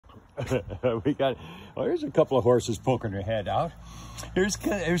We got, well, here's a couple of horses poking their head out.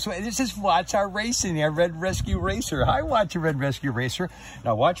 This is Watch Our Racing, our Red Rescue Racer. Hi, Watch Your Red Rescue Racer.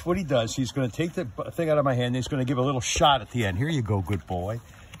 Now watch what he does. He's going to take the thing out of my hand. And he's going to give a little shot at the end. Here you go, good boy.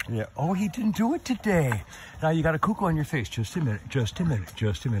 Yeah. Oh, he didn't do it today. Now you got a cuckoo on your face. Just a minute. Just a minute.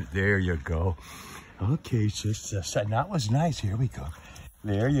 Just a minute. There you go. Okay, that was nice. Here we go.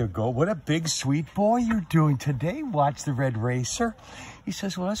 There you go. What a big, sweet boy you're doing today. Watch the Red Racer. He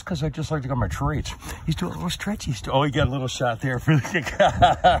says, well, that's because I just like to get my treats. He's doing a little stretchy. Oh, he got a little shot there for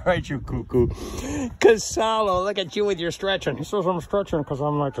the all right, you cuckoo. Casalo, look at you with your stretching. He says, I'm stretching because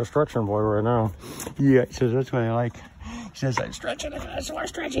I'm like the stretching boy right now. Yeah, he says, that's what I like. He says, I'm stretching. I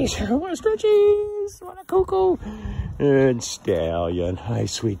want stretchies. I want stretchies. I want a cuckoo. And stallion. Hi,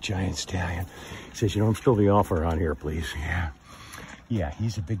 sweet giant stallion. He says, you know, I'm still the offer on here, please. Yeah. Yeah,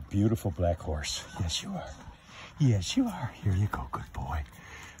 he's a big, beautiful black horse. Yes, you are. Yes, you are. Here you go, good boy.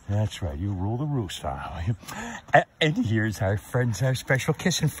 That's right. You rule the roost, huh? And here's our friend, our special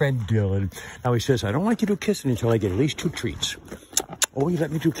kissing friend, Dylan. Now he says, I don't like to do kissing until I get at least 2 treats. Oh, you let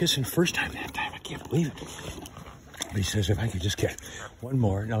me do kissing first time that time. I can't believe it. But he says, if I could just get one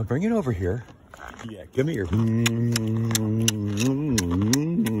more. Now bring it over here. Yeah, give me your...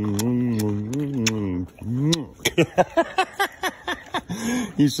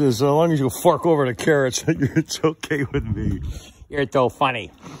 He says, so long as you fork over the carrots, it's okay with me. You're so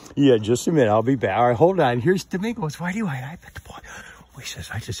funny. Yeah, just a minute. I'll be back. All right, hold on. Here's Domingos. Why do you I bet the boy? Oh, he says,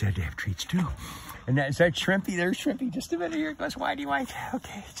 I just had to have treats too. And is that Shrimpy? There's Shrimpy. Just a minute here. He goes, why do you like?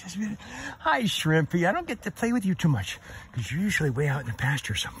 Okay, just a minute. Hi, Shrimpy. I don't get to play with you too much because you're usually way out in the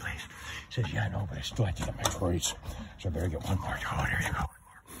pasture someplace. He says, yeah, I know, but I still have to get my treats. So I better get one more. Oh, there you go.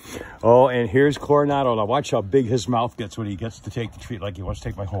 Oh, and here's Coronado. Now watch how big his mouth gets when he gets to take the treat, like he wants to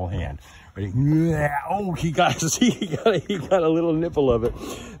take my whole hand. Ready? Yeah. Oh, he got a little nipple of it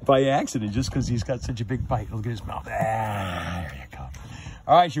by accident just because he's got such a big bite. Look at his mouth. Ah, there you go.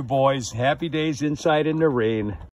 All right, you boys. Happy days inside in the rain.